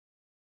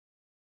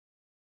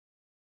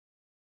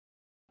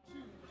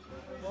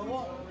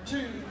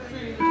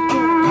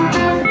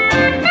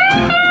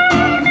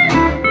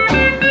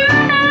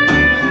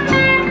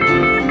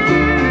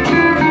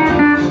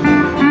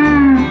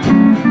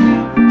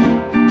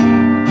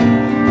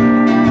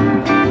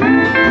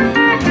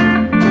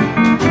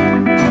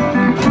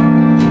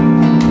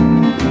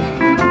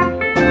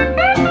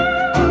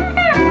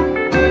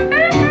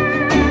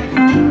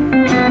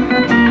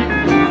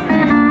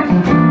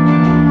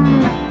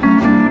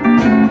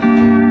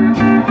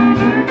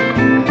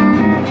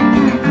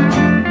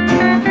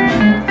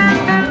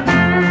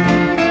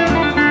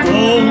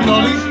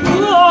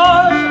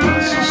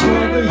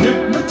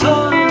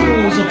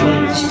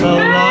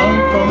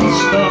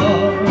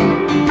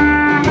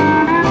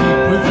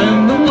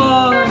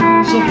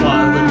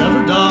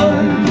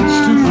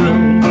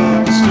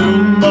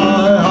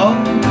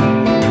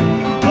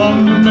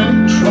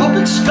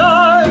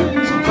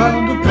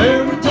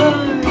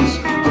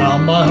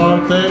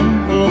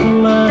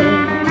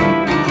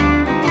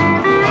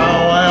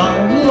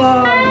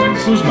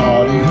those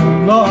naughty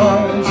hula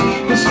eyes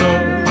that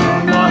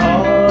stole my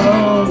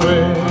heart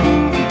away.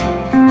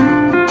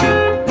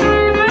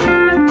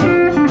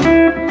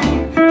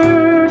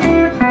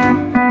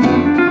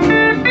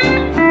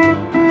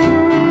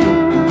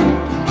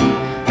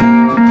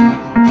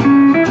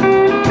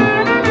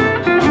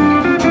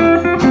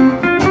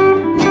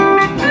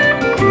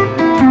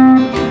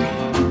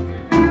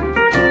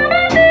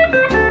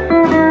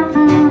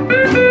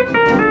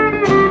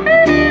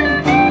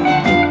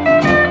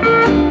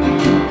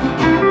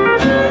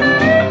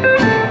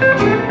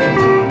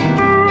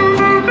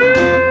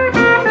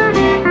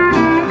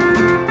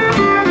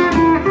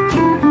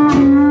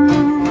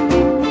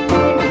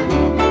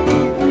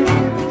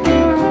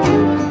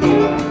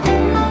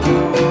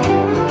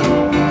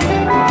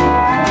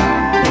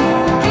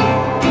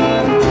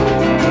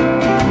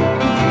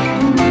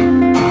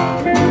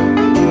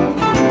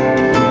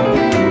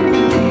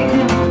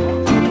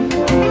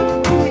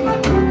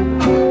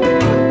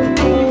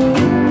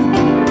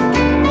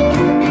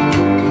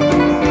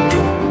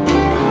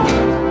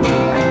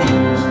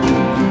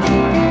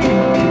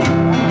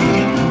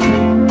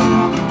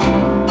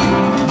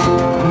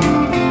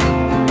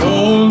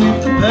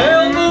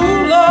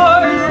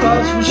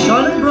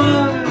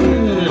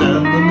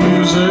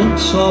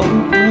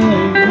 Softly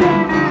playing with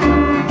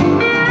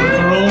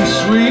her own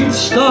sweet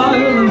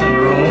style and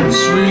her own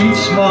sweet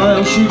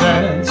smile. She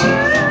danced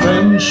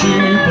when she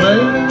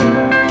played.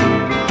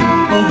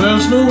 Oh,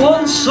 there's no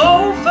one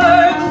so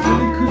fair that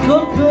really could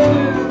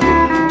compare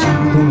to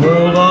the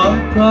world, I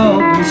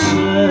proudly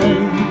say.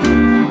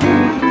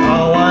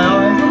 How I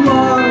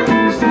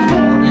idolize the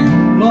naughty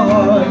hula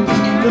eyes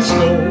that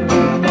stole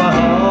my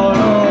heart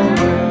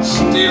away.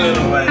 Steal it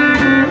away.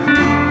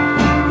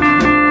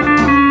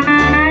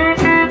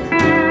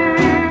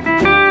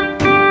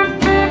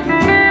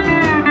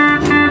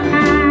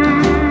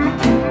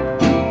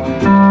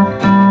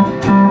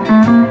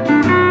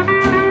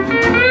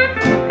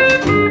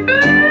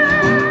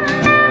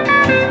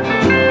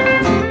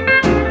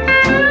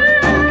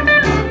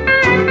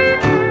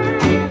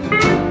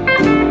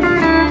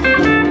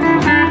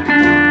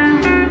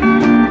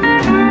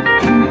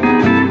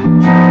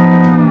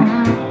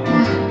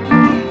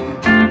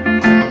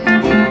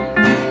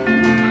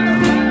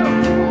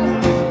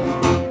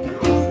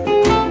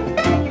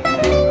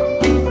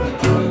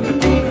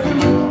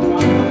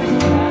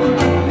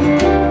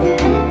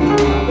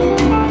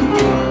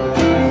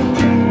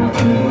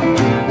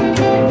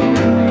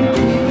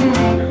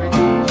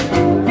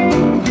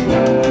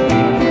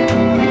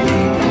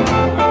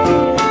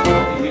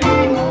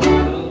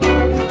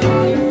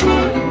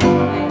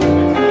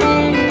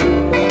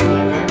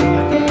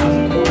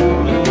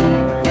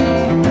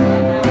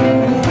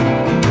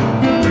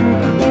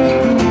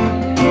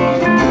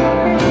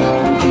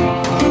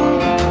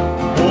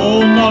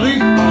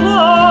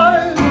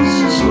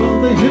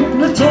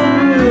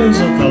 Hypnotize,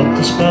 I felt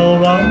the spell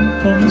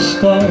right from the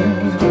start.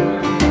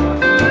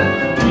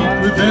 Deep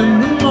within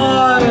the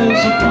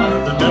lies, a fire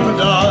that never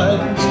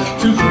dies,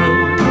 to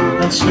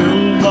thrill and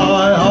still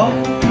my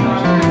heart.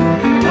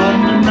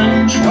 Under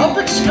many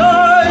tropic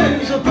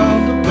skies, I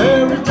found a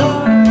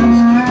paradise,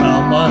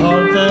 found my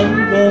heart there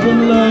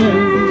overlay.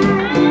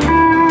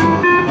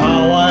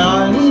 How I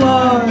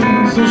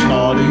idolize those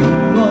naughty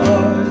hula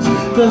eyes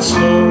that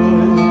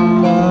stole